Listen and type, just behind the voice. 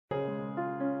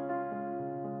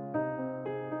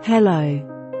Hello.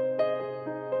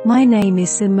 My name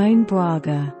is Simone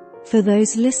Braga, for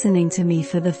those listening to me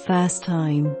for the first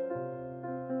time.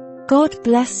 God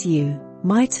bless you,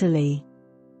 mightily.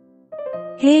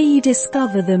 Here you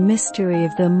discover the mystery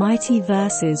of the mighty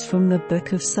verses from the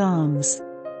book of Psalms.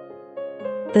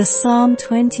 The Psalm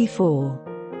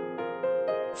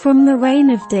 24. From the reign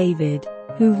of David,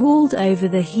 who ruled over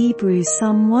the Hebrews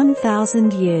some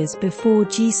 1,000 years before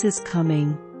Jesus'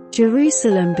 coming,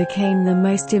 Jerusalem became the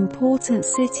most important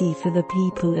city for the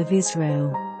people of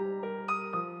Israel.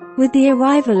 With the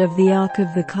arrival of the Ark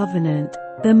of the Covenant,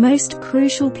 the most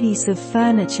crucial piece of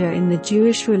furniture in the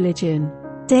Jewish religion,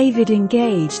 David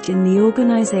engaged in the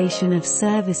organization of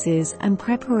services and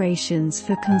preparations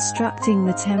for constructing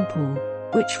the temple,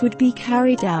 which would be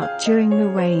carried out during the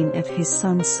reign of his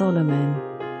son Solomon.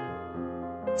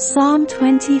 Psalm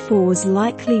 24 was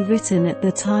likely written at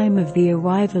the time of the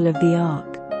arrival of the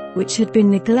Ark, which had been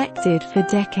neglected for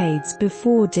decades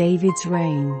before David's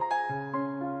reign.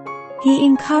 He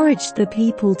encouraged the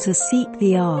people to seek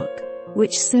the Ark,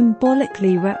 which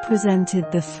symbolically represented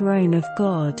the throne of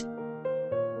God.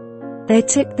 They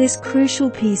took this crucial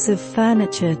piece of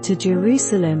furniture to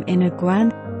Jerusalem in a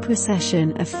grand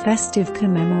procession of festive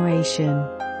commemoration.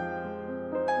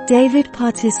 David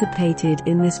participated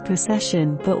in this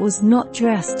procession but was not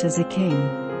dressed as a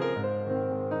king.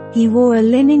 He wore a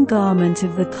linen garment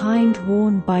of the kind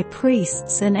worn by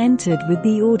priests and entered with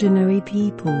the ordinary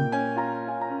people.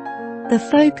 The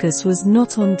focus was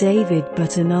not on David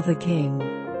but another king.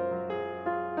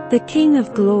 The King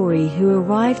of Glory who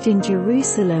arrived in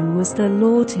Jerusalem was the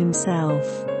Lord himself.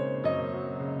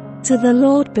 To the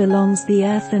Lord belongs the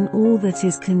earth and all that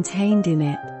is contained in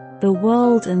it, the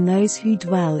world and those who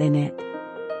dwell in it.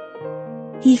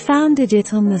 He founded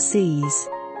it on the seas,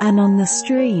 and on the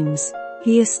streams,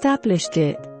 he established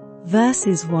it.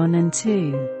 Verses 1 and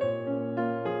 2.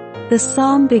 The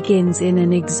psalm begins in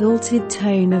an exalted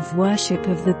tone of worship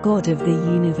of the God of the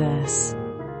universe.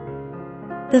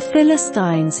 The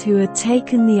Philistines who had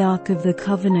taken the Ark of the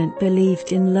Covenant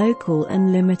believed in local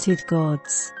and limited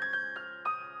gods.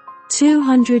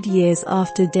 200 years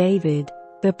after David,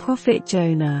 the prophet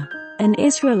Jonah, an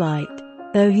Israelite,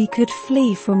 though he could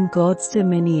flee from God's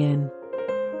dominion.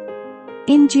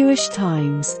 In Jewish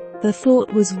times, the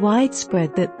thought was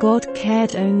widespread that God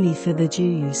cared only for the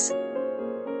Jews.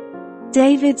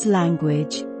 David's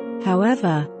language,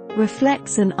 however,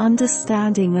 reflects an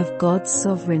understanding of God's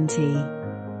sovereignty.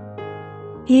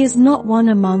 He is not one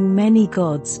among many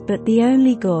gods but the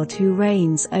only God who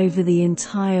reigns over the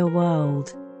entire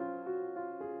world.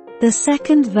 The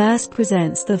second verse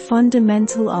presents the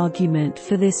fundamental argument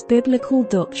for this biblical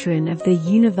doctrine of the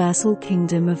universal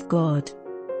kingdom of God.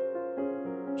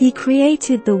 He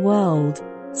created the world,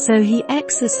 so he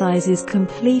exercises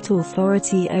complete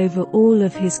authority over all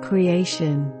of his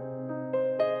creation.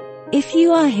 If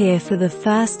you are here for the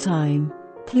first time,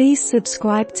 please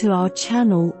subscribe to our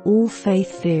channel All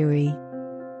Faith Theory.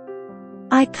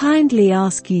 I kindly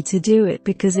ask you to do it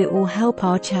because it will help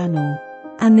our channel,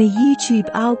 and the YouTube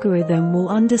algorithm will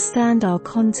understand our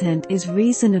content is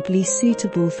reasonably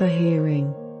suitable for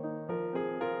hearing.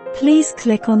 Please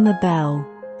click on the bell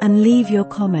and leave your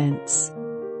comments.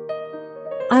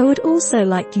 I would also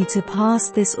like you to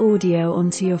pass this audio on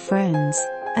to your friends,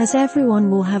 as everyone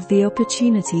will have the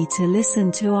opportunity to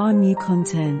listen to our new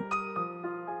content.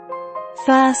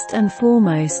 First and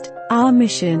foremost, our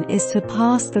mission is to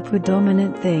pass the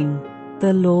predominant thing,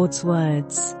 the Lord's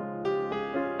words.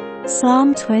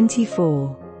 Psalm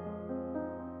 24.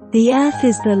 The earth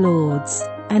is the Lord's,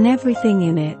 and everything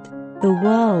in it, the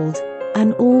world,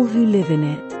 and all who live in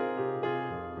it.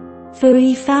 For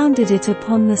he founded it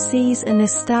upon the seas and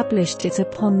established it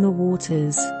upon the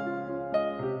waters.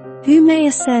 Who may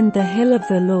ascend the hill of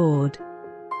the Lord?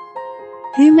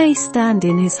 Who may stand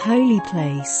in his holy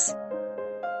place?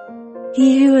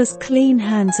 He who has clean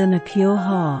hands and a pure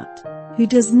heart, who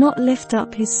does not lift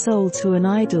up his soul to an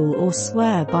idol or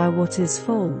swear by what is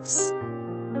false.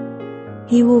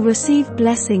 He will receive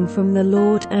blessing from the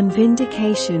Lord and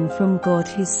vindication from God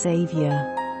his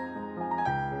Savior.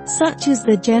 Such is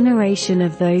the generation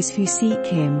of those who seek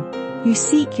him, who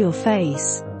seek your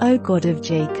face, O God of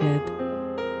Jacob.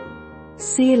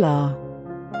 Selah.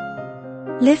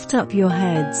 Lift up your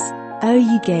heads, O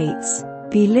you gates,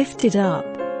 be lifted up,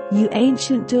 you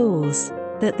ancient doors,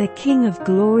 that the King of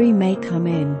Glory may come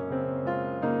in.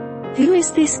 Who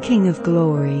is this King of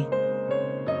Glory?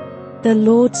 The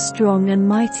Lord strong and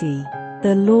mighty,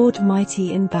 the Lord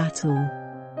mighty in battle.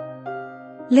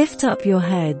 Lift up your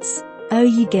heads, O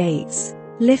you gates,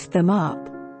 lift them up,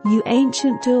 you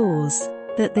ancient doors,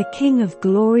 that the King of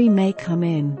Glory may come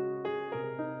in.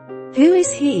 Who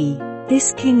is he,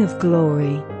 this King of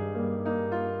glory?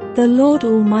 The Lord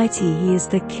Almighty, he is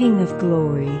the King of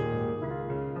glory.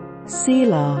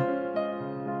 Selah.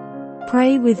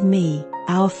 Pray with me,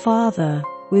 Our Father,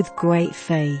 with great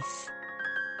faith.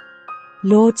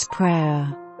 Lord's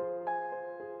Prayer.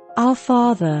 Our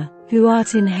Father, who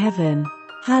art in heaven,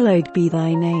 hallowed be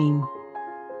thy name.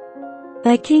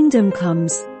 Thy kingdom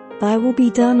comes, thy will be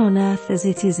done on earth as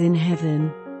it is in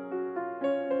heaven.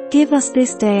 Give us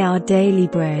this day our daily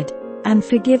bread, and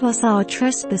forgive us our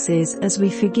trespasses as we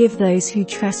forgive those who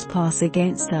trespass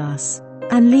against us.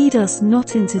 And lead us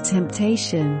not into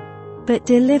temptation, but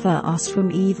deliver us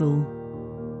from evil.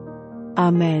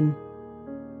 Amen.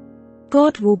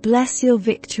 God will bless your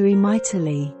victory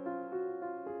mightily.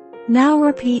 Now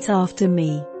repeat after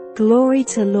me, glory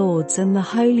to Lord's and the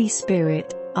Holy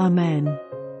Spirit, Amen.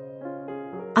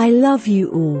 I love you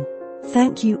all.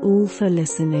 Thank you all for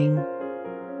listening.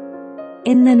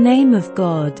 In the name of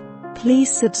God,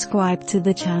 please subscribe to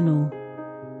the channel.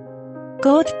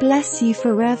 God bless you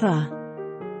forever.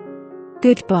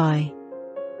 Goodbye.